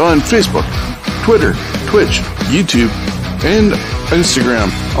found on Facebook, Twitter, Twitch, YouTube, and Instagram,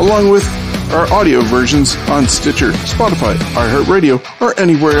 along with our audio versions on Stitcher, Spotify, iHeartRadio, or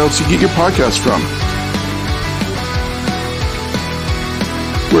anywhere else you get your podcasts from.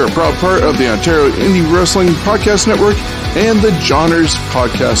 We're a proud part of the Ontario Indie Wrestling Podcast Network and the Johners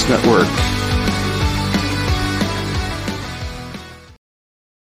Podcast Network.